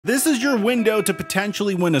This is your window to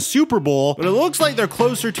potentially win a Super Bowl, but it looks like they're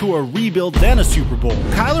closer to a rebuild than a Super Bowl.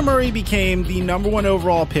 Kyler Murray became the #1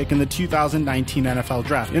 overall pick in the 2019 NFL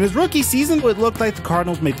Draft. In his rookie season, it looked like the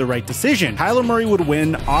Cardinals made the right decision. Kyler Murray would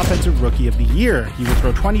win Offensive Rookie of the Year. He would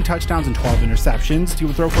throw 20 touchdowns and 12 interceptions. He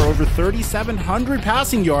would throw for over 3,700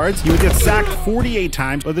 passing yards. He would get sacked 48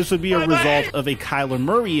 times, but this would be a result of a Kyler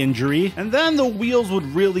Murray injury. And then the wheels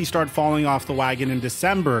would really start falling off the wagon in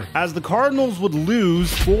December, as the Cardinals would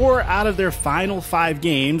lose 4 out of their final 5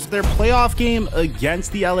 games. Their playoff game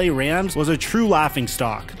against the LA Rams was a true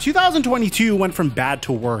laughingstock. 2022 went from bad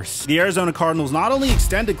to worse. The Arizona Cardinals not only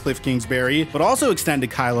extended Cliff Kingsbury, but also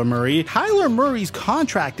extended Kyler Murray. Kyler Murray's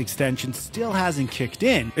contract extension still hasn't kicked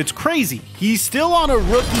in. It's crazy. He's still on a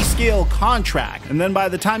rookie scale contract. And then by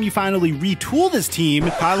the time you finally retool this team,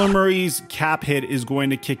 Kyler Murray's cap hit is going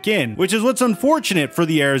to kick in, which is what's unfortunate for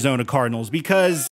the Arizona Cardinals, because